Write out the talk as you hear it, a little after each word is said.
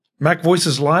Mac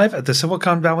Voices live at the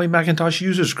Silicon Valley Macintosh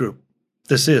Users Group.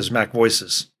 This is Mac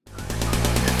Voices.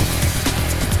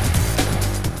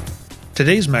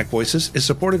 Today's Mac Voices is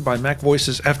supported by Mac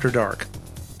Voices After Dark.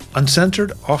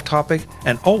 Uncensored, off-topic,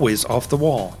 and always off the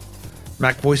wall.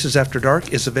 Mac Voices After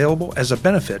Dark is available as a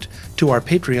benefit to our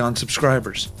Patreon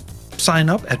subscribers. Sign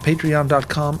up at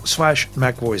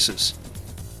patreon.com/MacVoices.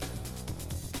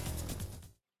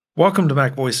 Welcome to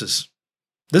Mac Voices.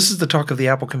 This is the talk of the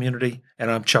Apple community, and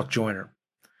I'm Chuck Joyner.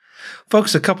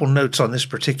 Folks, a couple notes on this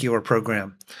particular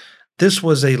program. This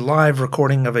was a live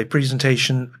recording of a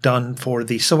presentation done for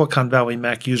the Silicon Valley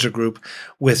Mac User Group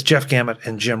with Jeff Gamet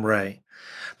and Jim Ray.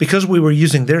 Because we were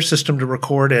using their system to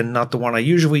record and not the one I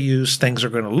usually use, things are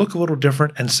going to look a little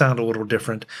different and sound a little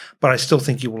different, but I still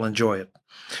think you will enjoy it.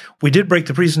 We did break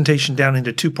the presentation down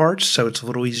into two parts, so it's a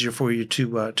little easier for you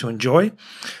to enjoy.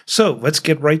 So let's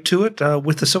get right to it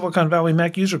with the Silicon Valley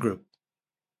Mac User Group.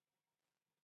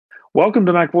 Welcome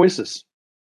to Mac Voices.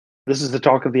 This is the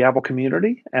talk of the Apple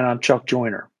community, and I'm Chuck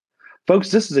Joyner.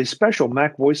 Folks, this is a special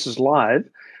Mac Voices Live.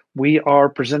 We are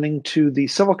presenting to the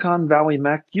Silicon Valley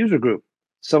Mac User Group.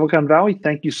 Silicon Valley,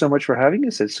 thank you so much for having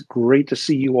us. It's great to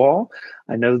see you all.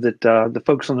 I know that the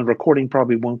folks on the recording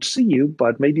probably won't see you,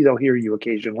 but maybe they'll hear you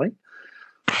occasionally.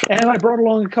 And I brought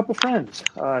along a couple friends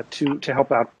to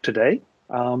help out today.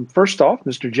 First off,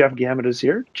 Mr. Jeff Gamet is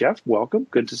here. Jeff, welcome.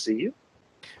 Good to see you.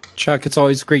 Chuck, it's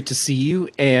always great to see you.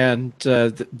 And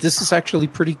this is actually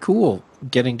pretty cool,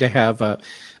 getting to have a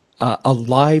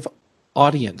live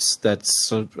audience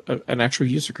that's an actual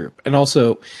user group. And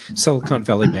also Silicon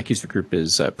Valley Mac User Group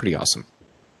is pretty awesome.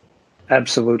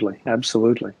 Absolutely.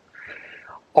 Absolutely.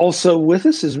 Also with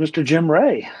us is Mr. Jim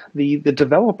Ray, the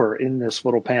developer in this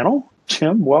little panel.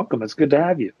 Jim, welcome. It's good to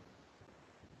have you.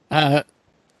 I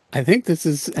think this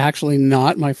is actually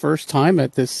not my first time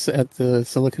at the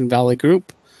Silicon Valley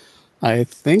Group. I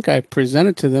think I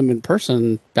presented to them in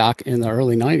person back in the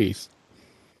early 90s.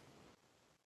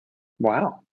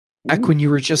 Wow. Back when you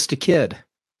were just a kid.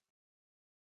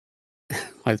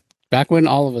 Back when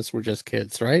all of us were just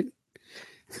kids, right?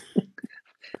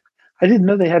 I didn't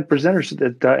know they had presenters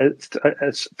that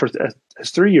as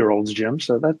 3-year-olds, Jim.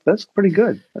 So that's pretty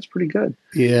good. That's pretty good.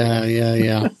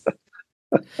 Yeah.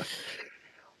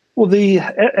 Well, the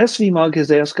SV Mug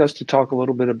has asked us to talk a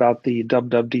little bit about the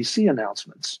WWDC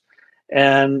announcements.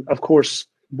 And of course,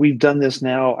 we've done this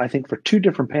now, I think, for 2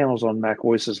 different panels on Mac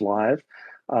Voices Live.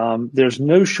 There's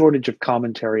no shortage of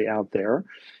commentary out there.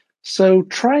 So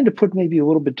trying to put maybe a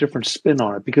little bit different spin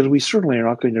on it, because we certainly are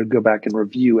not going to go back and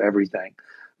review everything.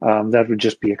 That would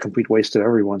just be a complete waste of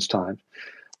everyone's time.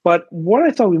 But what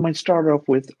I thought we might start off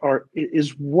with is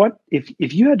what,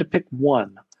 if you had to pick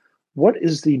one, what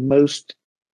is the most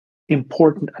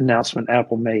important announcement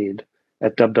Apple made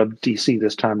at WWDC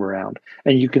this time around?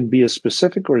 And you can be as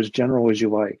specific or as general as you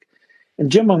like. And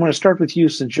Jim, I'm going to start with you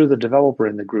since you're the developer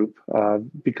in the group,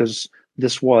 because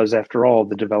this was, after all,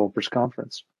 the developers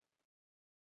conference.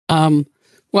 And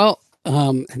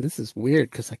this is weird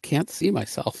because I can't see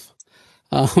myself.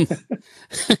 But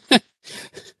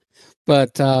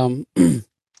at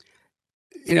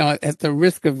the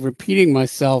risk of repeating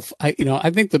myself, I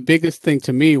think the biggest thing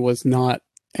to me was not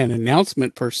an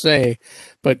announcement per se,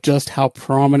 but just how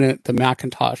prominent the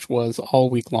Macintosh was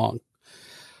all week long.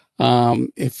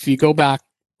 If you go back,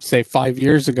 say 5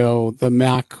 years ago, the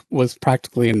Mac was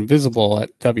practically invisible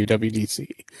at WWDC.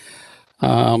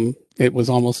 It was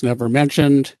almost never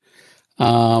mentioned,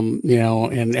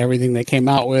 and everything they came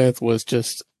out with was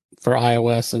just for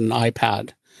iOS and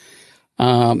iPad.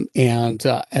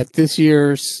 At this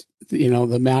year's,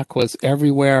 the Mac was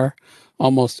everywhere.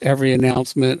 Almost every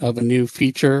announcement of a new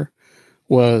feature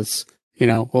was,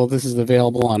 this is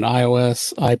available on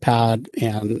iOS, iPad,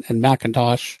 and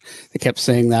Macintosh. They kept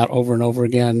saying that over and over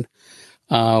again.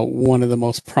 One of the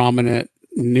most prominent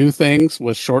new things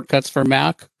was shortcuts for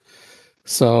Mac.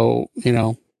 So,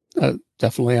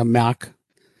 definitely a Mac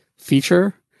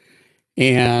feature.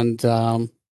 And, so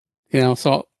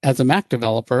as a Mac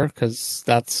developer, because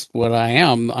that's what I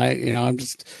am, I'm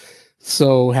just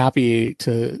so happy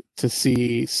to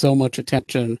see so much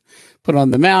attention put on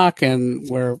the Mac, and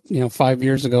where 5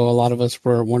 years ago a lot of us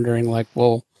were wondering, like,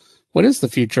 well, what is the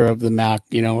future of the Mac?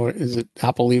 Is it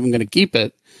Apple even going to keep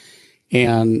it?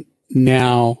 And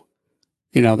now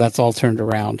that's all turned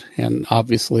around, and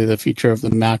obviously the future of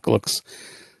the Mac looks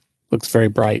very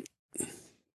bright.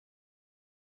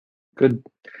 Good.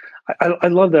 I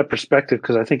love that perspective,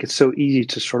 because I think it's so easy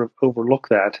to sort of overlook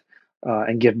that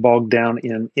and get bogged down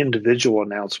in individual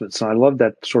announcements. And I love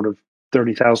that sort of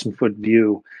 30,000-foot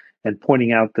view and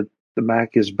pointing out that the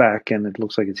Mac is back and it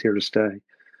looks like it's here to stay.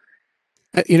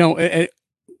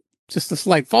 just a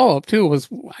slight follow up too was,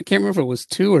 I can't remember if it was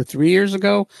 2 or 3 years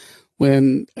ago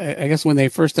when, I guess when they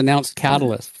first announced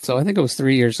Catalyst. So I think it was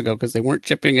 3 years ago because they weren't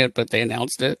shipping it, but they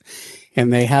announced it.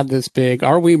 And they had this big,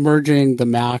 are we merging the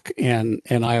Mac and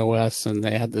iOS? And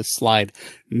they had this slide.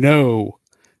 No.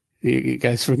 You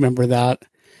guys remember that?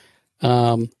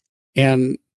 And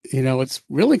it's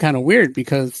really kind of weird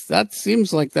because that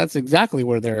seems like that's exactly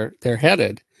where they're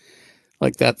headed.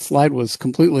 Like that slide was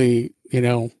completely,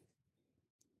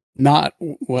 not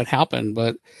what happened,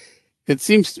 but it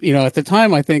seems, at the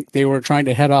time, I think they were trying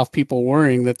to head off people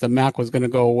worrying that the Mac was going to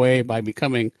go away by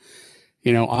becoming,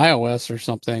 iOS or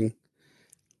something.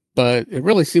 But it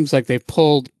really seems like they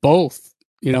pulled both,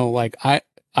 like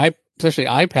especially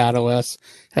iPad OS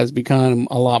has become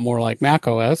a lot more like Mac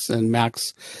OS, and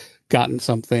Mac's gotten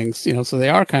some things, so they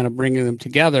are kind of bringing them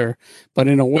together, but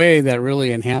in a way that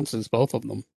really enhances both of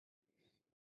them.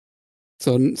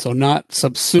 So not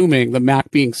subsuming the Mac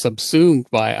being subsumed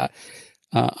by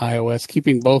iOS,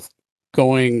 keeping both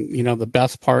going, the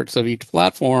best parts of each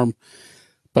platform,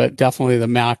 but definitely the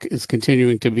Mac is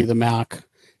continuing to be the Mac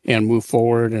and move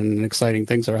forward, and exciting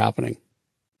things are happening.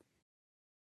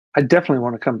 I definitely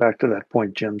want to come back to that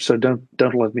point, Jim. So don't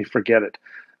let me forget it.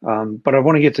 But I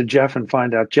want to get to Jeff and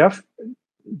find out, Jeff,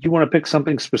 you want to pick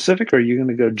something specific, or are you going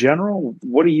to go general?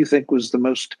 What do you think was the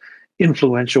most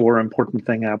influential or important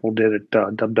thing Apple did at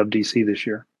WWDC this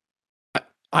year?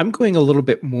 I'm going a little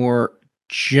bit more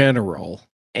general,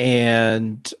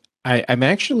 and I'm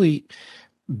actually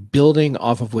building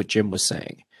off of what Jim was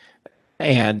saying.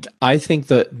 And I think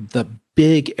the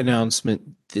big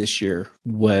announcement this year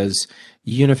was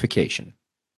unification.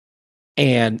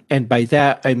 And by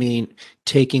that I mean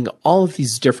taking all of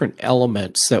these different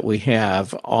elements that we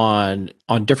have on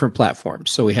different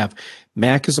platforms. So we have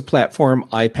Mac as a platform,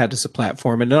 iPad as a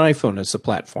platform, and an iPhone as a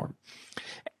platform,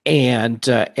 and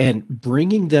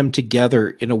bringing them together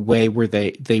in a way where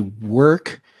they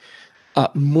work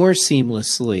more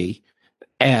seamlessly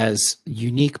as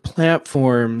unique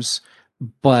platforms,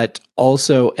 but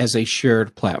also as a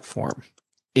shared platform,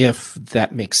 if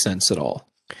that makes sense at all.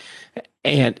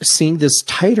 And seeing this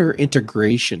tighter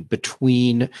integration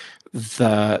between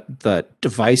the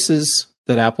devices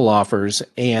that Apple offers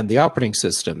and the operating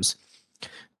systems,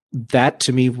 that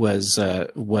to me was a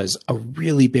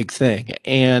really big thing.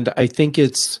 And I think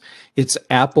it's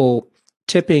Apple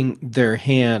tipping their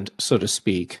hand, so to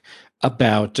speak,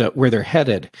 about where they're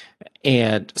headed.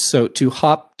 And so to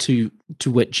hop to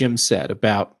what Jim said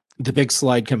about the big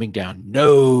slide coming down,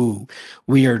 no,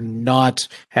 we are not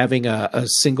having a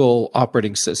single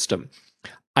operating system.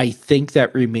 I think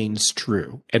that remains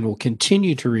true and will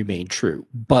continue to remain true.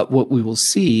 But what we will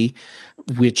see,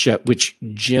 which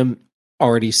Jim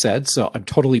already said, so I'm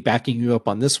totally backing you up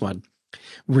on this one,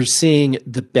 we're seeing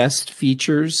the best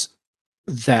features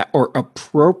that are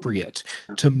appropriate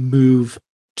to move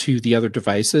to the other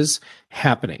devices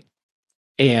happening.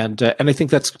 And I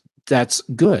think that's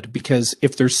good, because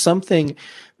if there's something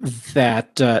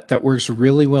that works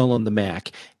really well on the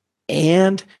Mac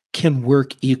and can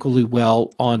work equally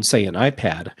well on, say, an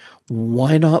iPad,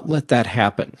 why not let that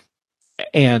happen?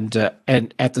 And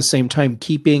at the same time,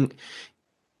 keeping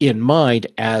in mind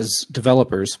as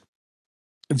developers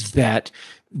that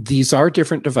these are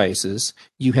different devices.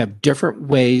 You have different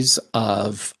ways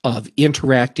of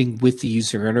interacting with the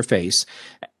user interface,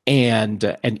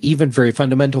 and even very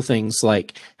fundamental things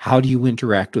like how do you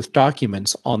interact with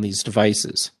documents on these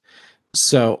devices.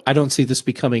 So I don't see this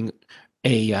becoming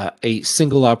a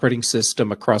single operating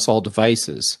system across all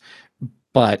devices,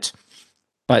 but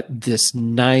this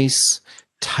nice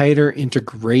tighter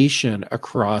integration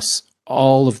across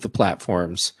all of the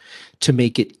platforms to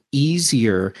make it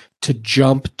easier to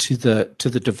jump to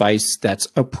the device that's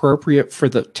appropriate for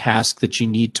the task that you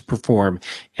need to perform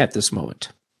at this moment.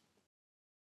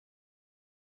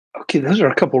 Okay, those are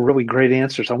a couple really great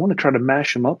answers. I want to try to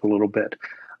mash them up a little bit.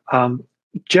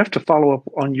 Jeff, to follow up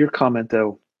on your comment,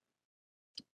 though,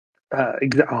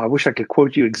 I wish I could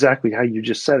quote you exactly how you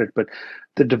just said it, but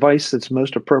the device that's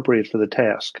most appropriate for the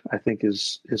task, I think,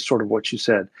 is sort of what you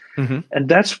said. Mm-hmm. And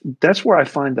that's where I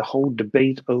find the whole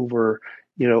debate over,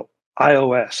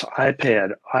 iOS,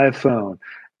 iPad, iPhone,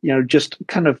 just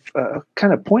kind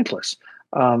of pointless.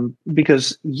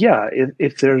 Because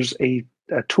if there's a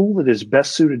tool that is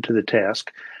best suited to the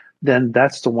task, then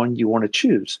that's the one you want to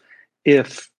choose.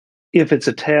 If it's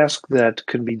a task that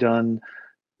can be done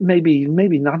maybe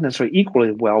not necessarily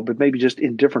equally well, but maybe just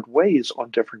in different ways on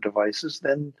different devices,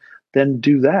 then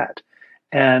do that.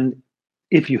 And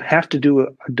if you have to do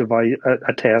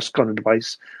a task on a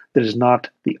device that is not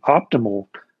the optimal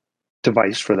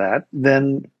device for that,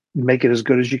 then make it as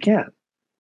good as you can.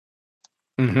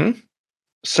 Mm-hmm.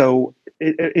 So,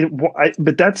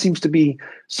 but that seems to be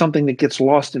something that gets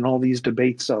lost in all these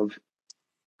debates of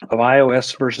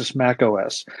iOS versus Mac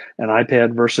OS, and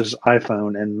iPad versus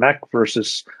iPhone, and Mac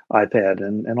versus iPad,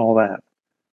 and all that.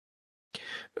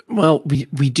 Well,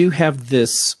 we do have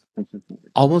this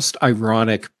almost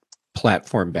ironic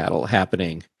platform battle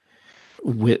happening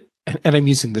with, and I'm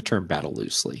using the term battle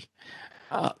loosely,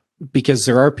 because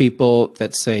there are people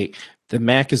that say the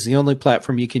Mac is the only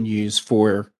platform you can use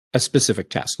for a specific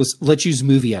task. Let's use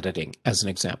movie editing as an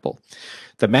example.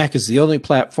 The Mac is the only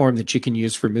platform that you can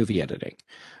use for movie editing.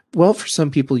 Well, for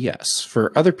some people, yes.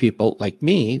 For other people, like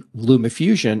me,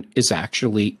 LumaFusion is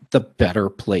actually the better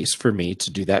place for me to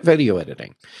do that video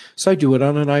editing. So I do it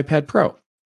on an iPad Pro.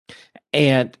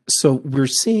 And so we're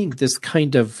seeing this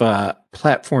kind of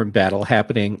platform battle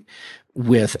happening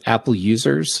with Apple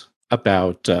users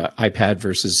about iPad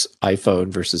versus iPhone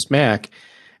versus Mac.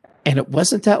 And it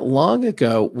wasn't that long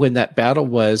ago when that battle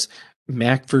was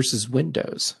Mac versus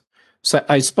Windows. So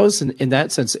I suppose in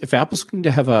that sense, if Apple's going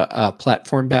to have a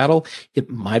platform battle,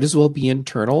 it might as well be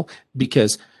internal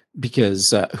because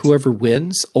whoever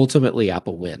wins, ultimately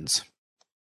Apple wins.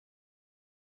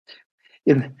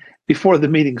 Before the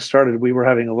meeting started, we were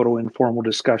having a little informal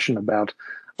discussion about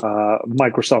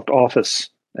Microsoft Office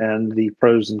and the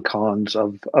pros and cons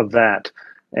of that,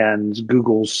 and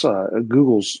Google's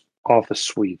Office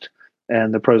suite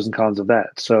and the pros and cons of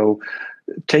that. So,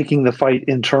 taking the fight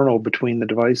internal between the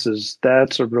devices,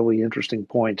 that's a really interesting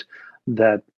point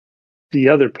that the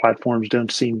other platforms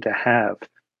don't seem to have.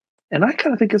 And I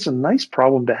kind of think it's a nice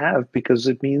problem to have because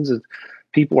it means that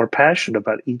people are passionate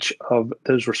about each of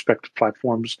those respective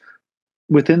platforms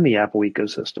within the Apple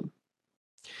ecosystem.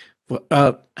 Well,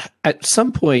 at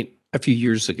some point a few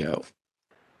years ago,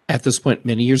 at this point,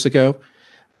 many years ago,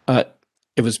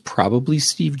 it was probably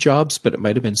Steve Jobs, but it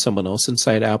might have been someone else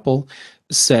inside Apple,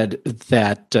 said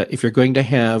that if you're going to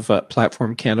have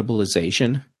platform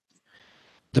cannibalization,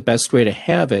 the best way to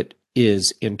have it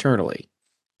is internally.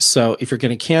 So if you're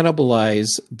going to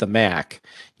cannibalize the Mac,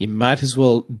 you might as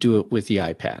well do it with the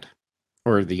iPad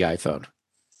or the iPhone.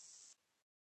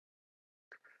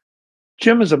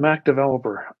 Jim, as a Mac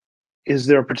developer, is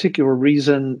there a particular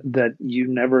reason that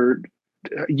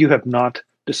you have not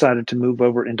decided to move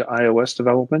over into iOS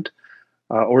development?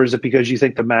 Or is it because you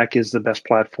think the Mac is the best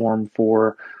platform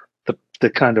for the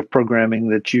kind of programming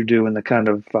that you do and the kind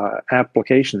of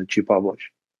application that you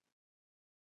publish?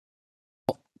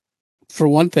 For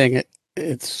one thing,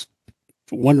 it's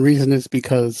one reason is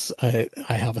because I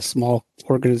have a small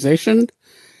organization,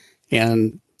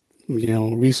 and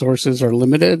resources are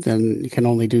limited, and you can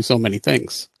only do so many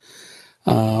things.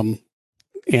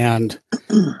 And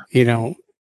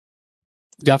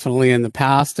definitely in the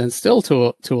past, and still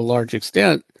to a large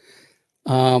extent,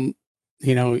 that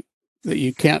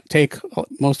you can't take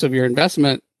most of your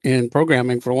investment in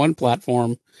programming for one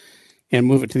platform and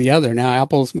move it to the other. Now,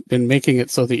 Apple's been making it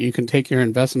so that you can take your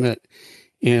investment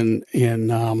in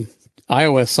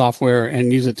iOS software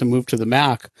and use it to move to the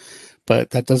Mac, but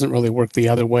that doesn't really work the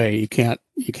other way. You can't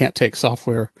take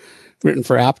software written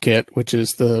for AppKit, which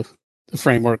is the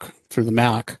framework for the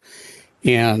Mac,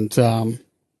 and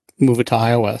move it to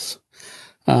iOS.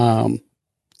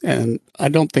 And I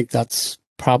don't think that's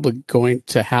probably going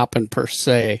to happen per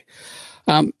se.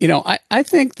 I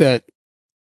think that,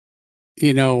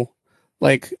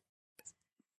 like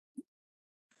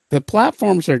the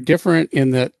platforms are different in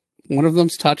that one of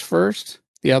them's touch first,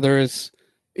 the other is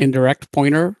indirect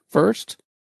pointer first.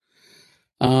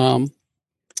 And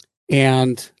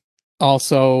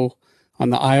also on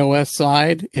the iOS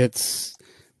side, it's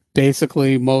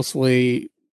basically mostly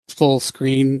full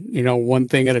screen, one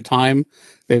thing at a time.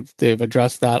 They've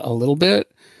addressed that a little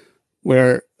bit,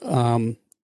 where the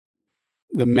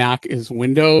Mac is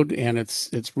windowed, and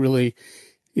it's really,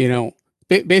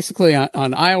 basically on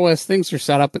iOS, things are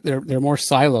set up, they're more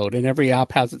siloed, and every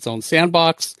app has its own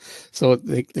sandbox. So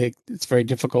it's very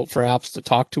difficult for apps to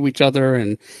talk to each other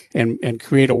and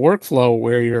create a workflow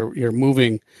where you're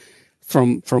moving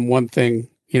from one thing,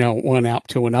 one app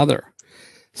to another.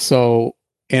 So,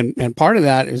 and part of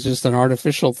that is just an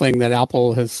artificial thing that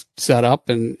Apple has set up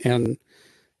and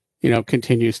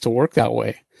continues to work that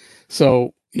way.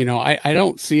 So, I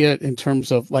don't see it in terms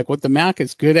of like what the Mac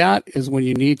is good at is when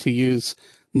you need to use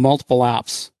multiple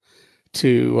apps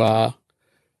to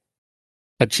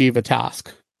achieve a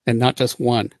task and not just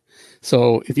one.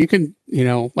 So if you can,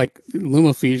 like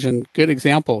LumaFusion, good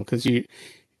example, because you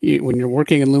when you're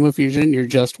working in LumaFusion, you're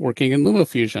just working in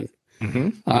LumaFusion.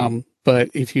 Mm-hmm. But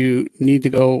if you need to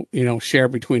go, share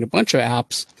between a bunch of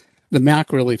apps, the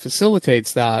Mac really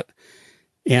facilitates that,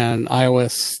 and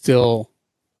iOS still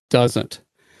doesn't.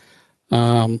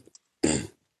 Um,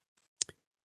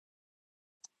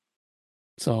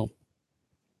 so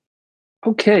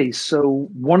Okay, so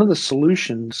one of the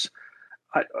solutions,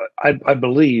 I, I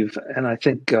believe, and I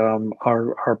think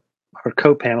our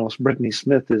co-panelist Brittany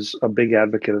Smith is a big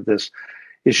advocate of this,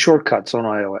 is shortcuts on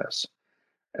iOS.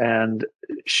 And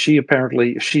she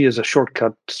is a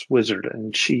shortcuts wizard,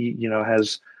 and she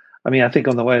has, I mean, I think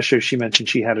on the last show she mentioned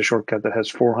she had a shortcut that has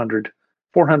 400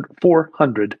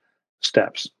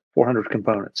 steps, 400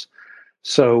 components.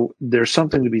 So there's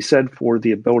something to be said for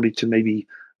the ability to maybe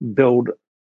build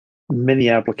many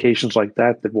applications like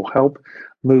that that will help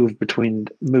move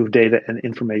data and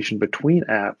information between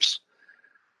apps.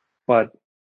 But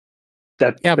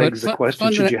that yeah, but begs the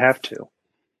question, should you have to?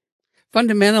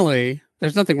 fundamentally,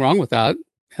 there's nothing wrong with that.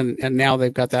 And now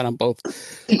they've got that on both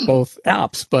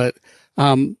apps. But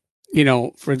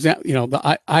for example,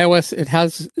 the iOS, it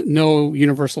has no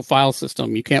universal file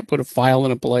system. You can't put a file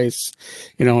in a place,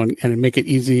 and make it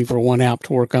easy for one app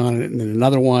to work on it and then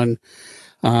another one.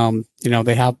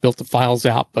 They have built the Files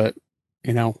app, but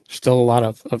still a lot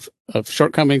of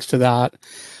shortcomings to that.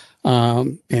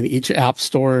 And each app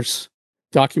stores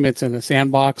documents in a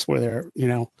sandbox where they're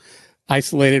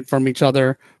isolated from each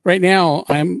other. Right now,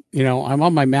 I'm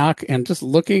on my Mac and just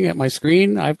looking at my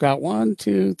screen, I've got 1,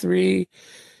 2, 3,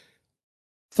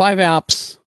 5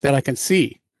 apps that I can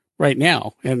see right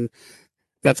now, and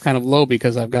that's kind of low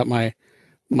because I've got my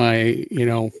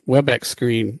WebEx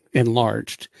screen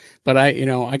enlarged. But I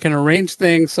can arrange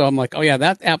things. So I'm like, oh yeah,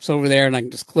 that app's over there, and I can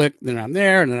just click, then I'm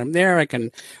there, and then I'm there. I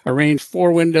can arrange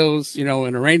 4 windows,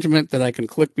 an arrangement that I can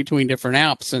click between different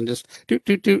apps and just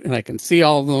do, and I can see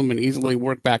all of them and easily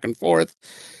work back and forth.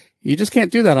 You just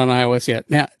can't do that on iOS yet.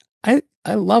 Now, I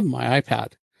love my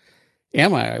iPad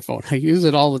and my iPhone. I use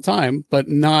it all the time, but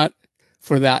not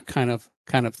for that kind of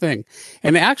thing.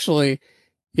 And actually,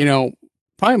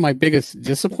 probably my biggest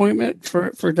disappointment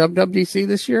for WWDC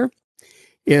this year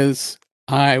is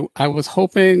I was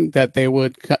hoping that they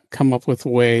would come up with a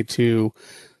way to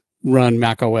run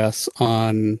macOS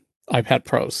on iPad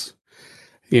Pros.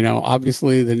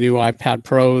 Obviously the new iPad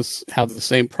Pros have the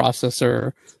same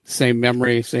processor, same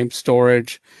memory, same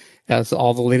storage as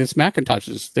all the latest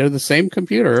Macintoshes. They're the same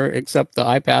computer, except the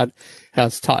iPad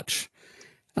has touch,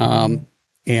 and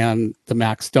the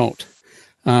Macs don't.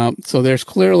 So there's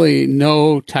clearly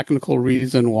no technical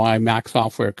reason why Mac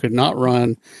software could not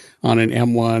run on an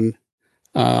M1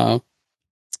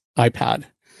 iPad.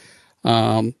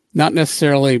 Not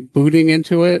necessarily booting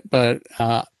into it, but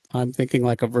I'm thinking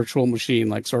like a virtual machine,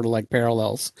 like sort of like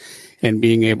Parallels, and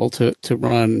being able to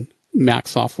run Mac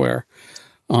software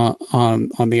on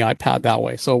the iPad that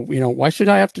way. So why should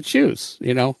I have to choose?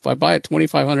 If I buy a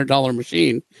 $2,500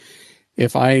 machine,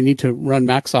 if I need to run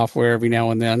Mac software every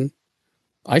now and then,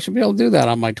 I should be able to do that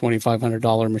on my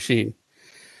 $2,500 machine.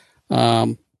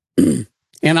 And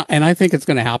I think it's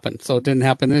going to happen. So it didn't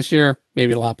happen this year.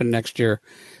 Maybe it'll happen next year.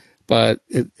 But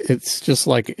it's just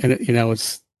like,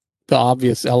 it's the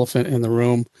obvious elephant in the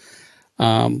room.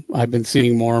 I've been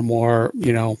seeing more and more,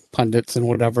 pundits and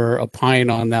whatever opine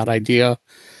on that idea.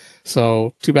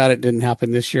 So too bad it didn't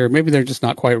happen this year. Maybe they're just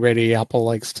not quite ready. Apple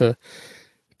likes to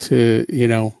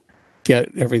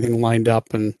get everything lined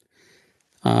up, and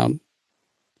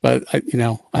but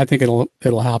I think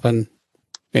it'll happen.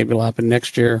 Maybe it'll happen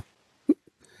next year.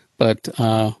 But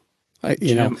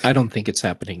Jim, I don't think it's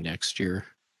happening next year.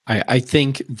 I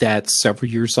think that's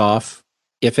several years off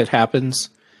if it happens.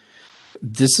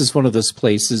 This is one of those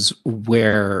places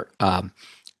where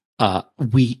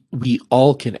we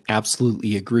all can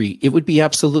absolutely agree. It would be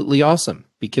absolutely awesome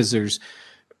because there's,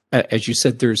 as you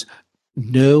said, there's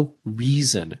no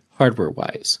reason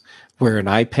hardware-wise where an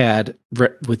iPad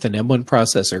with an M1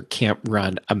 processor can't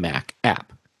run a Mac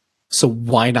app. So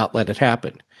why not let it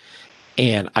happen?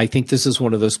 And I think this is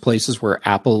one of those places where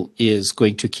Apple is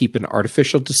going to keep an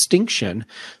artificial distinction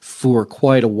for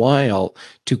quite a while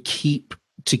to keep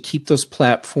those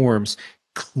platforms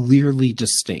clearly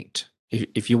distinct.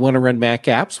 If you want to run Mac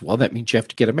apps, well, that means you have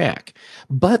to get a Mac.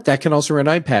 But that can also run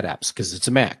iPad apps because it's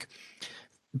a Mac.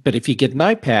 But if you get an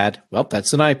iPad, well,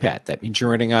 that's an iPad. That means you're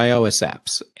running iOS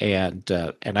apps, and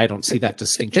I don't see that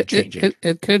distinction changing.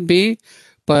 It could be,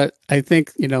 but I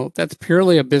think that's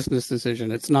purely a business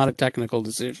decision. It's not a technical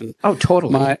decision. Oh,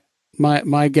 totally.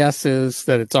 My guess is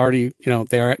that it's already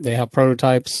they have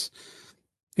prototypes,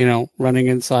 running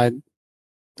inside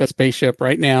the spaceship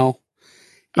right now.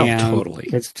 And totally.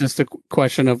 It's just a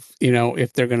question of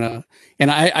if they're gonna, and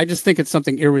I just think it's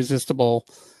something irresistible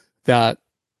that.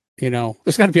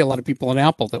 There's got to be a lot of people in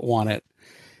Apple that want it.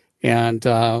 And,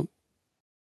 I'm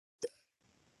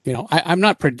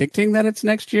not predicting that it's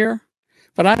next year,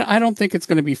 But I don't think it's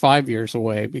going to be 5 years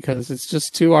away because it's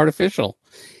just too artificial.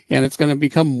 And it's going to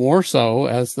become more so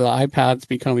as the iPads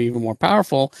become even more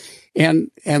powerful. And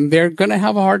they're going to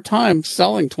have a hard time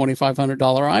selling $2,500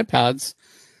 iPads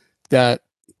that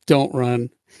don't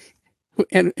run.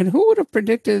 And who would have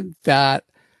predicted that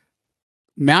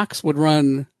Macs would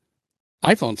run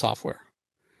iPhone software?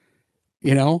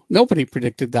 Nobody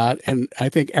predicted that. And I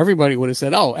think everybody would have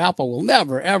said, oh, Apple will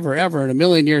never, ever, ever in a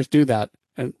million years do that.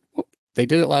 And they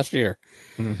did it last year.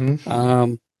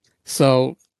 Mm-hmm.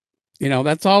 So,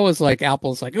 that's always like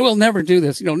Apple's like, we'll never do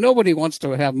this. Nobody wants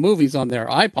to have movies on their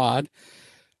iPod.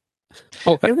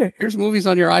 Oh, here's movies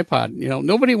on your iPod.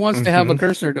 Nobody wants to have a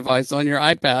cursor device on your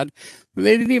iPad.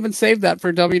 They didn't even save that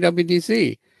for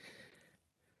WWDC.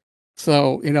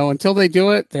 So, until they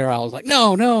do it, they're always like,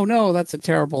 no, that's a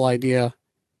terrible idea.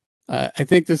 I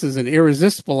think this is an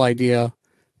irresistible idea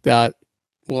that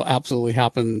will absolutely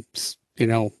happen.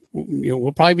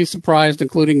 We'll probably be surprised,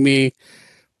 including me,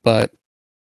 but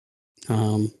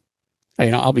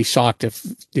I'll be shocked if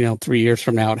 3 years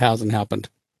from now it hasn't happened.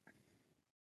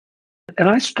 And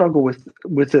I struggle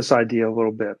with this idea a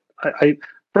little bit. I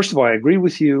first of all, I agree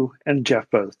with you and Jeff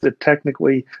both that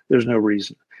technically there's no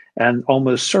reason, and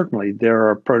almost certainly there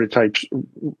are prototypes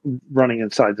running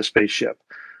inside the spaceship.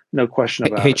 No question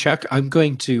about it. Hey, Chuck, I'm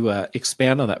going to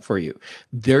expand on that for you.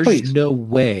 There's no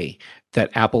way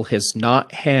that Apple has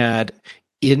not had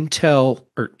Intel,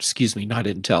 or excuse me, not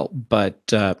Intel, but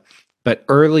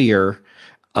earlier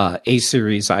A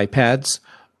series iPads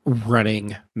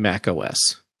running Mac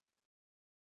OS.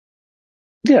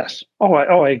 Yes.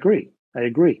 I agree.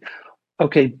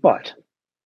 Okay, but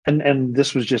and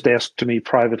this was just asked to me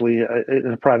privately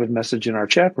in a private message in our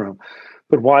chat room.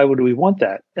 But why would we want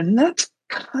that? And that's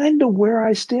kind of where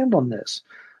I stand on this.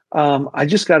 I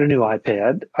just got a new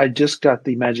iPad. I just got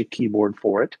the Magic Keyboard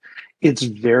for it. It's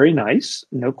very nice,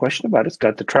 no question about it. It's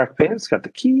got the trackpad, it's got the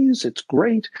keys, it's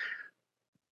great.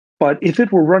 But if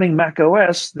it were running Mac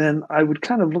OS, then I would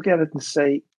kind of look at it and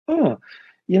say,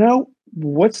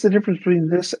 what's the difference between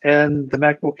this and the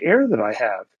MacBook Air that I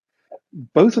have?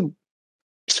 Both of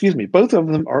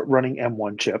them are running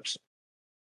M1 chips.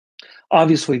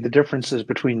 Obviously, the differences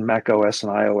between Mac OS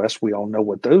and iOS, we all know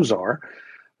what those are.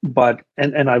 But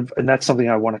and that's something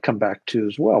I want to come back to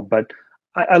as well. But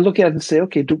I look at it and say,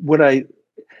 okay,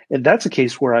 and that's a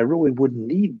case where I really wouldn't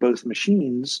need both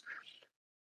machines.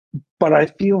 But I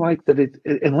feel like that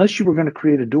unless you were going to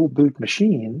create a dual boot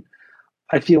machine,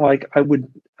 I feel like I would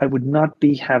not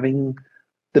be having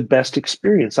the best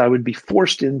experience. I would be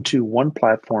forced into one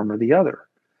platform or the other,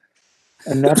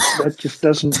 and that just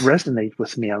doesn't resonate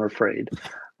with me, I'm afraid.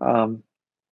 And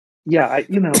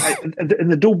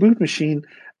the dual boot machine,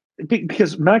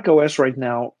 because Mac OS right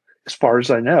now, as far as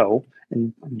I know,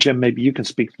 and Jim, maybe you can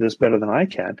speak to this better than I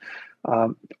can.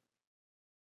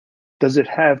 Does it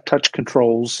have touch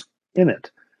controls in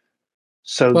it?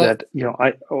 So that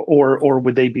or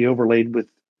would they be overlaid with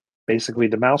basically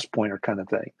the mouse pointer kind of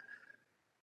thing?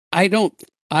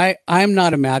 I'm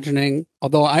not imagining,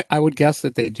 although I would guess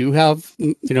that they do have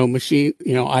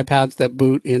iPads that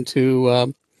boot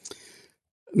into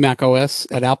Mac OS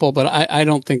at Apple, but I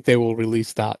don't think they will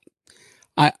release that.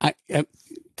 I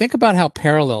think about how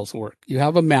parallels work. You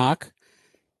have a Mac,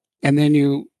 and then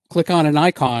you click on an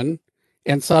icon,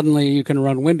 and suddenly you can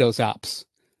run Windows apps.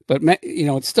 But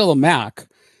it's still a Mac,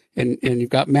 and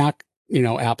you've got Mac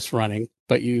apps running.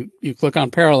 But you click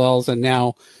on Parallels, and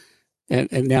now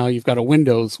now you've got a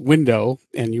Windows window,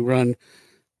 and you run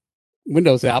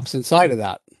Windows apps inside of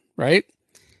that, right?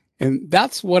 And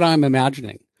that's what I'm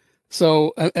imagining.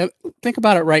 So think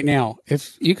about it right now.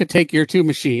 If you could take your two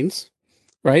machines,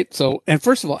 right? So, and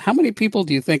first of all, how many people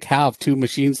do you think have two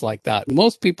machines like that?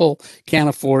 Most people can't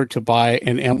afford to buy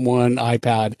an M1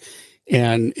 iPad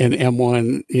and an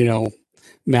M1,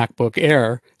 MacBook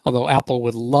Air, although Apple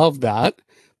would love that,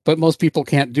 but most people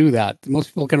can't do that. Most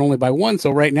people can only buy one.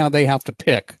 So right now they have to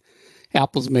pick.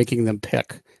 Apple's making them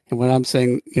pick. And when I'm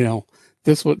saying,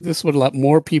 this would let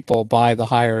more people buy the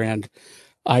higher end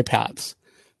iPads.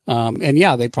 And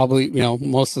yeah, they probably,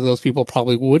 most of those people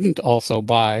probably wouldn't also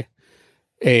buy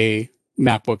a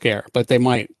MacBook Air, but they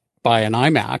might buy an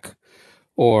iMac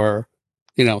or,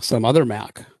 some other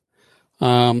Mac.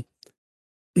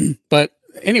 But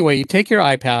anyway, you take your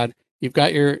iPad, you've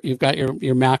got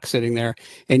your Mac sitting there,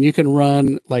 and you can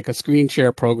run like a screen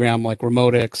share program, like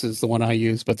RemoteX is the one I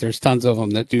use, but there's tons of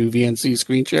them that do VNC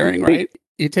screen sharing, right?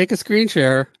 You take a screen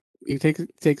share, you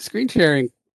take screen sharing,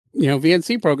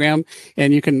 VNC program,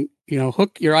 and you can,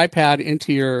 hook your iPad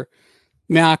into your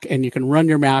Mac, and you can run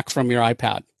your Mac from your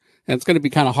iPad. And it's going to be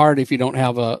kind of hard if you don't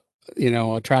have a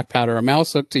trackpad or a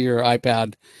mouse hooked to your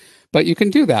iPad. But you can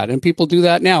do that, and people do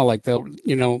that now. Like they'll,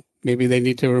 maybe they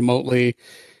need to remotely,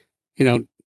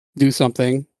 do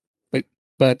something.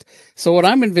 But so what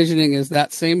I'm envisioning is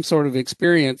that same sort of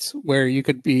experience where you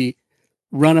could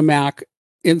run a Mac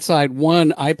inside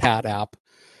one iPad app,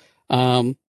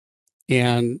 and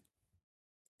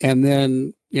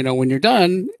then when you're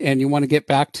done and you want to get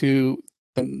back to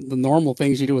the normal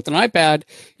things you do with an iPad,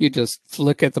 you just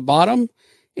flick at the bottom,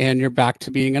 and you're back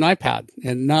to being an iPad,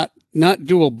 and not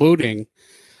dual booting.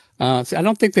 So I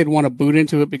don't think they'd want to boot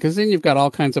into it, because then you've got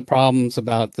all kinds of problems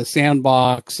about the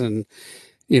sandbox, and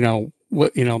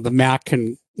the Mac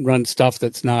can run stuff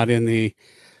that's not in the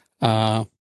App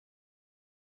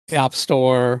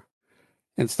Store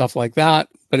and stuff like that.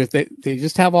 But if they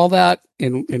just have all that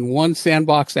in one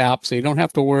sandbox app, so you don't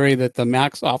have to worry that the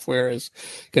Mac software is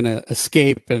going to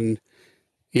escape and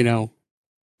do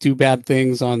bad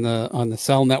things on the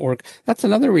cell network. That's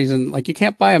another reason. Like, you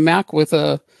can't buy a Mac with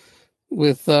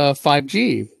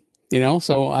 5G.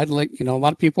 So I'd like, a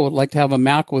lot of people would like to have a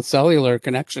Mac with cellular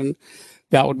connection.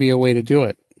 That would be a way to do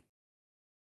it.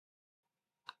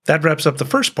 That wraps up the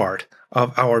first part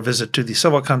of our visit to the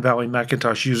Silicon Valley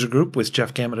Macintosh User Group with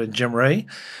Jeff Gamet and Jim Ray.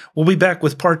 We'll be back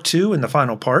with part 2 and the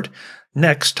final part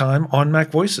next time on Mac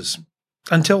Voices.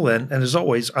 Until then, and as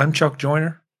always, I'm Chuck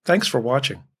Joyner. Thanks for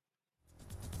watching.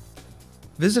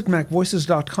 Visit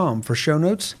MacVoices.com for show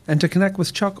notes and to connect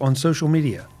with Chuck on social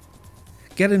media.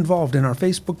 Get involved in our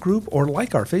Facebook group or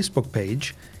like our Facebook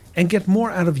page, and get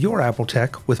more out of your Apple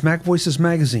tech with Mac Voices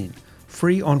Magazine,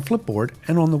 free on Flipboard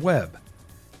and on the web.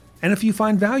 And if you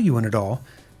find value in it all,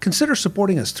 consider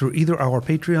supporting us through either our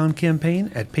Patreon campaign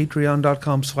at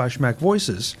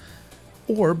patreon.com/MacVoices,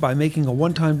 or by making a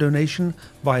one-time donation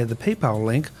via the PayPal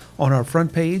link on our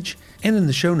front page and in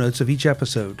the show notes of each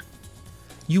episode.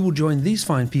 You will join these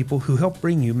fine people who help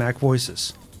bring you Mac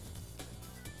Voices.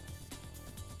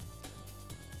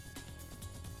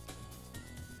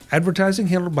 Advertising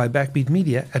handled by Backbeat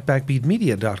Media at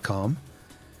backbeatmedia.com.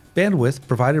 Bandwidth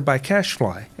provided by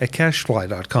CacheFly at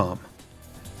cachefly.com.